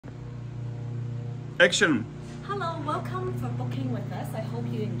Action! Hello, welcome for booking with us. I hope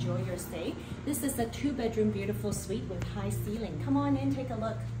you enjoy your stay. This is a 2-bedroom beautiful suite with high ceiling. Come on in, take a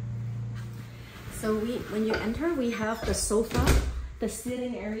look. So when you enter, we have the sofa, the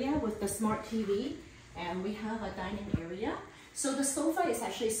sitting area with the smart TV, and we have a dining area. So the sofa is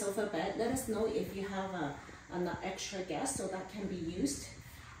actually sofa bed. Let us know if you have an extra guest, so that can be used.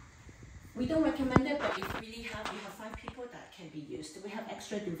 We don't recommend it, but if you really have 5 people, that can be used. We have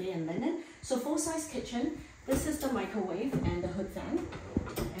extra duvet and linen. So full-size kitchen. This is the microwave and the hood fan.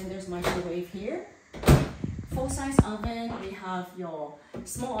 And there's microwave here. Full-size oven. We have your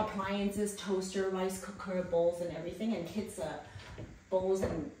small appliances, toaster, rice cooker, bowls and everything. And kids' bowls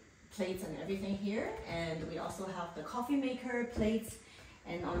and plates and everything here. And we also have the coffee maker, plates.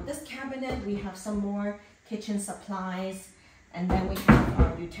 And on this cabinet, we have some more kitchen supplies. And then we have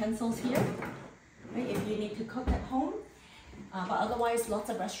our utensils here, right, if you need to cook at home. But otherwise, lots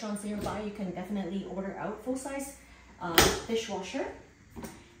of restaurants nearby, you can definitely order out full-size dishwasher.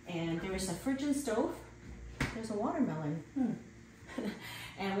 And there is a fridge and stove. There's a watermelon.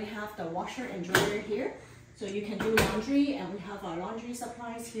 And we have the washer and dryer here. So you can do laundry, and we have our laundry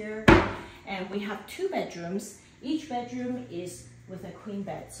supplies here. And we have 2 bedrooms. Each bedroom is with a queen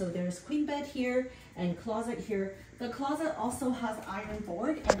bed. So there's queen bed here and closet here. The closet also has iron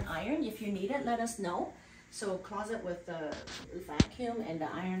board and iron. If you need it, let us know. So closet with the vacuum and the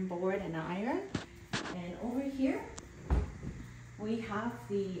iron board and the iron. And over here, we have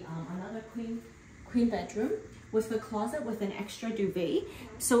the another queen bedroom with the closet with an extra duvet.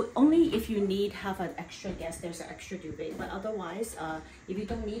 So only if you have an extra guest, there's an extra duvet. But otherwise, if you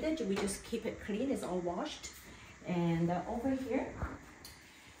don't need it, we just keep it clean. It's all washed. And over here,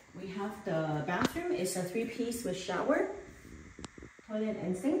 we have the bathroom. It's a 3-piece with shower, toilet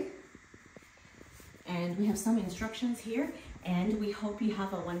and sink. And we have some instructions here. And we hope you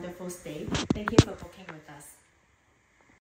have a wonderful stay. Thank you for booking with us.